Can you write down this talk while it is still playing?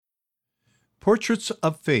Portraits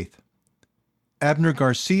of Faith. Abner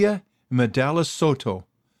Garcia and Medalis Soto,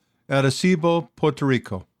 Arecibo, Puerto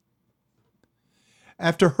Rico.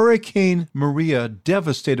 After Hurricane Maria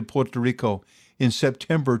devastated Puerto Rico in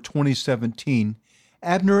September 2017,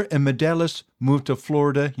 Abner and Medalis moved to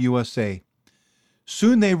Florida, USA.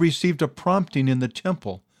 Soon they received a prompting in the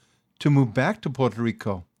temple to move back to Puerto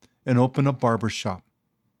Rico and open a barber shop.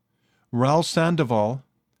 Raul Sandoval,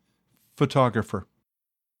 photographer.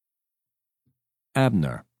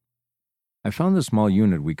 Abner. I found a small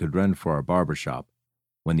unit we could rent for our barber shop.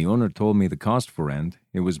 When the owner told me the cost for rent,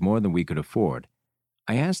 it was more than we could afford.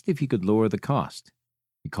 I asked if he could lower the cost.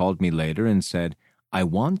 He called me later and said, "I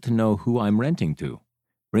want to know who I'm renting to.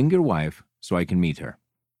 Bring your wife so I can meet her."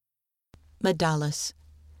 Medalis.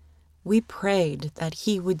 We prayed that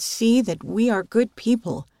he would see that we are good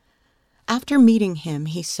people. After meeting him,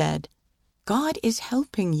 he said, "God is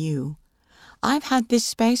helping you. I've had this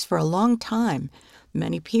space for a long time.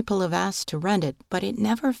 Many people have asked to rent it, but it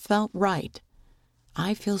never felt right.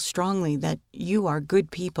 I feel strongly that you are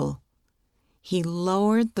good people." He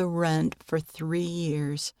lowered the rent for 3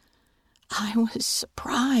 years. I was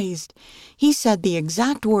surprised. He said the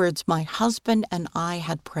exact words my husband and I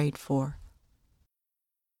had prayed for.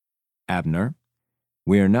 Abner.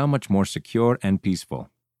 We are now much more secure and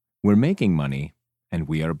peaceful. We're making money, and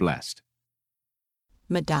we are blessed.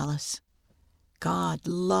 Medalis. God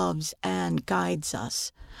loves and guides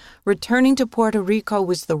us. Returning to Puerto Rico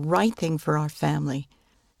was the right thing for our family.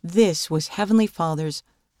 This was Heavenly Father's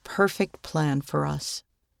perfect plan for us.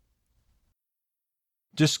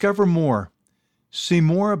 Discover more. See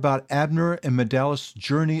more about Abner and Medalis'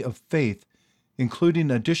 journey of faith, including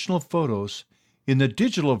additional photos, in the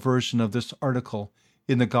digital version of this article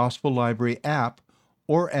in the Gospel Library app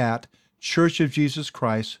or at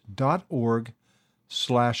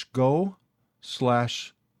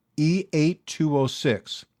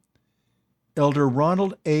churchofjesuschrist.org/go/E8206. Elder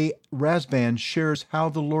Ronald A. Rasband shares how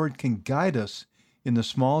the Lord can guide us in the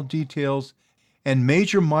small details and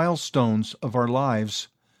major milestones of our lives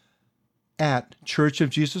at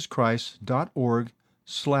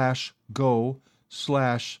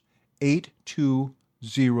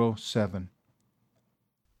churchofjesuschrist.org/go/8207.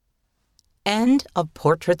 End of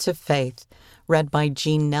Portraits of Faith, read by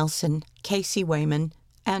Jean Nelson, Casey Wayman,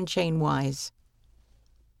 and Jane Wise.